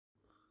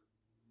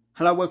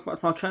Hello, welcome back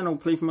to my channel.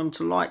 Please remember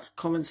to like,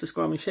 comment,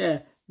 subscribe and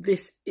share.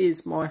 This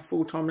is my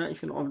full-time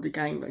reaction of the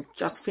game that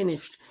just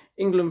finished.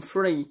 England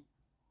 3,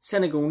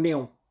 Senegal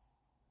 0.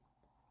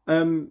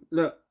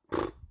 Look,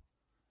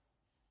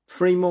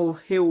 3 more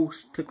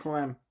hills to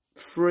climb.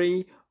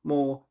 3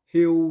 more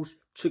hills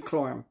to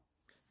climb.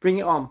 Bring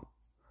it on.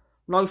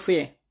 No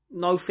fear.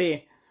 No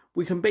fear.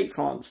 We can beat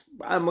France.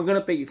 And we're going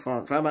to beat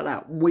France. How about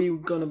that? We're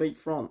going to beat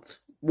France.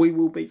 We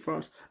will beat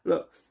France.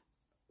 Look,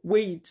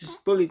 we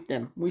just bullied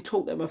them. We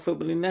taught them a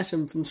footballing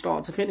lesson from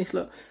start to finish.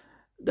 Look,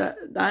 they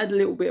had a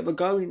little bit of a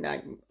go in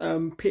that.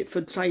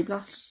 Pickford saved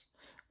us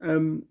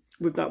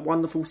with that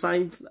wonderful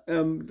save.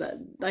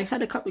 They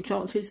had a couple of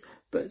chances,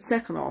 but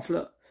second half,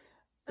 look,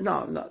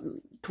 no,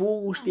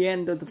 towards the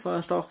end of the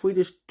first half, we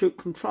just took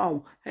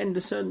control.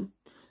 Henderson,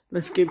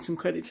 let's give some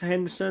credit to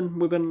Henderson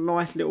with a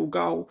nice little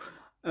goal.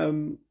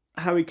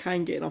 Harry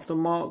Kane getting off the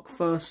mark,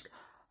 first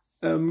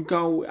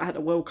goal at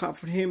the World Cup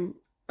for him.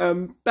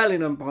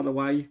 Bellingham, by the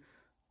way,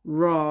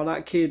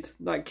 that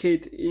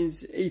kid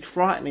he's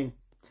frightening.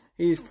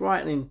 He is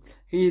frightening.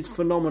 He is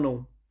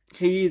phenomenal.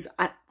 He is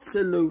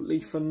absolutely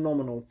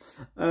phenomenal.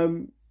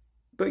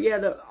 But yeah,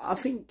 look, I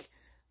think,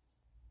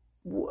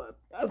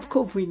 of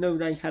course, we know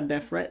they had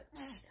their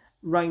threats,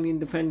 reigning,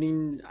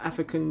 defending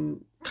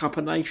African Cup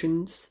of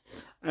Nations.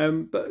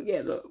 But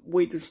yeah, look,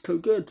 we're just too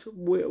good.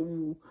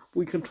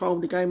 We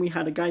controlled the game. We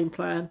had a game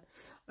plan.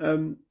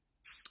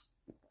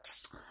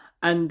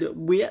 And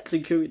we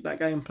executed that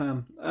game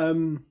plan.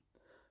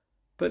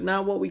 But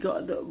now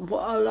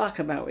what I like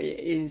about it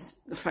is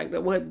the fact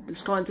that we're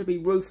starting to be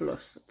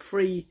ruthless.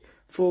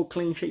 3-4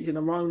 clean sheets in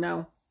a row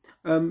now.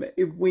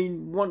 If we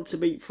want to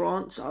beat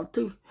France, I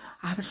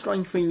have a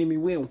strange feeling we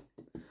will.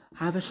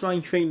 I have a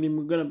strange feeling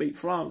we're going to beat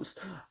France.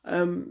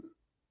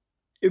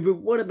 If we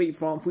want to beat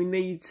France, we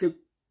need to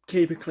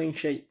keep a clean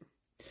sheet.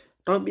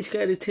 Don't be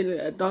scared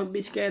of don't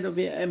be scared of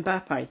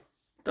Mbappe.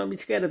 Don't be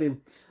scared of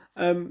him.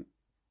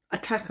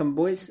 Attack them,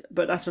 boys,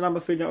 but that's another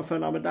thing for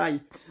another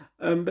day.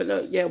 But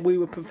look, yeah, we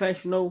were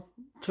professional.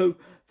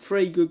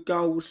 3 good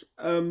goals,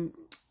 and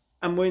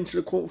we're into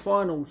the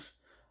quarterfinals.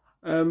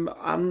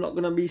 I'm not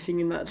going to be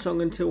singing that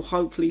song until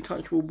hopefully,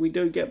 touch wood, we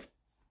do get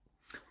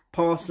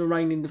past the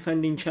reigning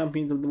defending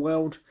champions of the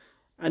world.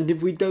 And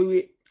if we do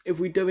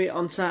it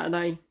on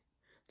Saturday,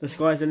 the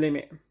sky's the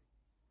limit.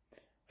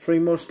 3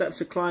 more steps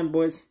to climb,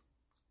 boys.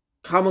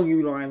 Come on,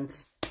 you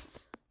Lions.